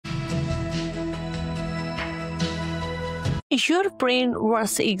Your brain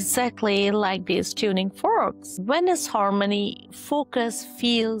works exactly like these tuning forks. When it's harmony, focus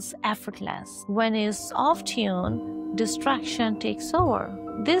feels effortless. When it's off tune, distraction takes over.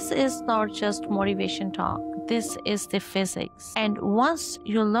 This is not just motivation talk. This is the physics. And once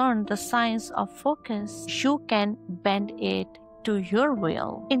you learn the science of focus, you can bend it to your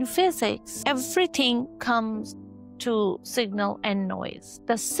will. In physics, everything comes to signal and noise.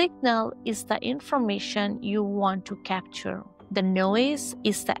 The signal is the information you want to capture. The noise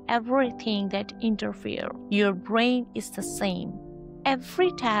is the everything that interferes. Your brain is the same.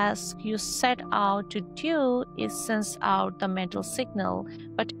 Every task you set out to do is sends out the mental signal,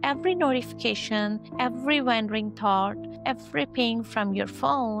 but every notification, every wandering thought, every ping from your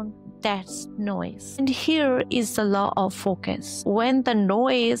phone, that's noise. And here is the law of focus. When the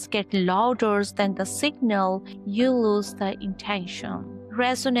noise gets louder than the signal, you lose the intention.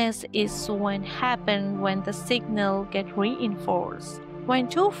 Resonance is when happens when the signal gets reinforced. When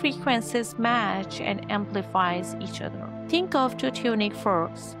two frequencies match and amplifies each other. Think of two tuning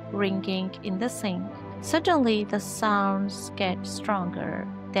forks ringing in the sync. Suddenly the sounds get stronger.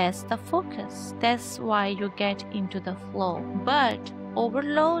 That's the focus. That's why you get into the flow. But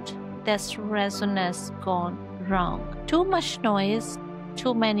overload, that's resonance gone wrong. Too much noise,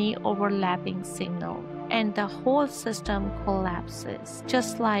 too many overlapping signals, and the whole system collapses,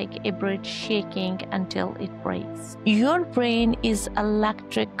 just like a bridge shaking until it breaks. Your brain is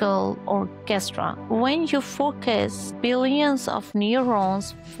electrical orchestra. When you focus, billions of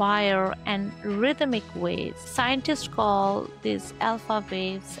neurons fire and rhythmic waves. Scientists call these alpha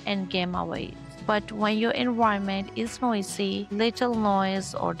waves and gamma waves. But when your environment is noisy, little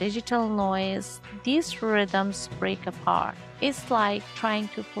noise or digital noise, these rhythms break apart. It's like trying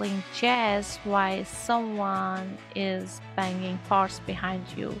to play jazz while someone is banging parts behind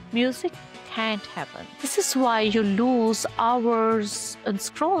you. Music can't happen. This is why you lose hours in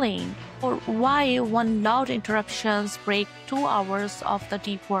scrolling, or why one loud interruptions break 2 hours of the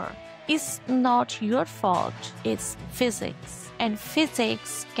deep work. It's not your fault, it's physics. And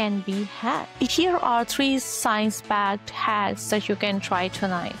physics can be hacked. Here are 3 science-backed hacks that you can try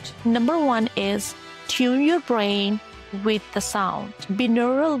tonight. Number 1 is tune your brain with the sound.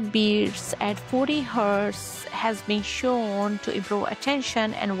 Binaural beats at 40 Hz has been shown to improve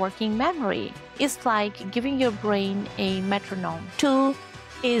attention and working memory. It's like giving your brain a metronome. 2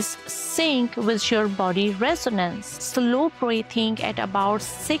 is sync with your body resonance. Slow breathing at about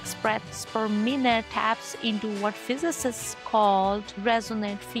 6 breaths per minute taps into what physicists call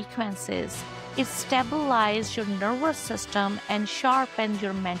resonant frequencies. It stabilizes your nervous system and sharpens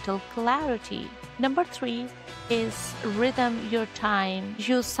your mental clarity. Number 3 is rhythm your time.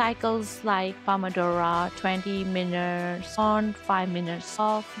 Use cycles like Pomodoro, 20 minutes on, 5 minutes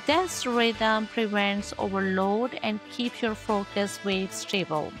off. This rhythm prevents overload and keeps your focus wave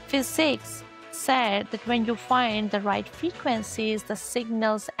stable. Physics said that when you find the right frequencies, the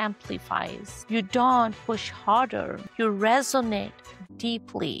signals amplifies. You don't push harder, you resonate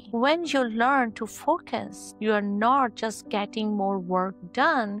deeply. When you learn to focus, you are not just getting more work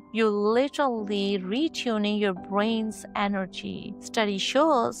done, you're literally retuning your brain's energy. Study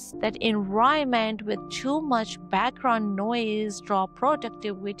shows that environment with too much background noise drop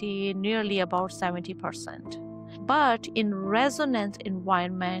productivity nearly about 70%. But in resonant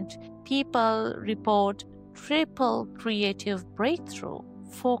environment, people report triple creative breakthrough.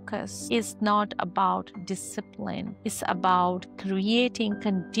 Focus is not about discipline. It's about creating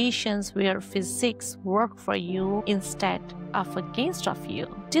conditions where physics work for you instead of against of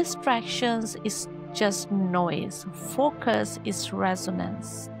you. Distractions is just noise. Focus is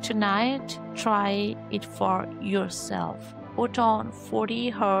resonance. Tonight, try it for yourself. Put on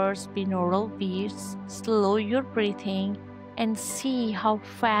 40 Hz binaural beats, slow your breathing, and see how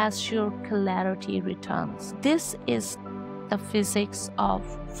fast your clarity returns. This is the physics of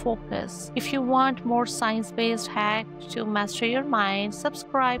focus. If you want more science-based hacks to master your mind,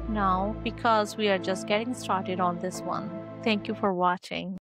 subscribe now because we are just getting started on this one. Thank you for watching.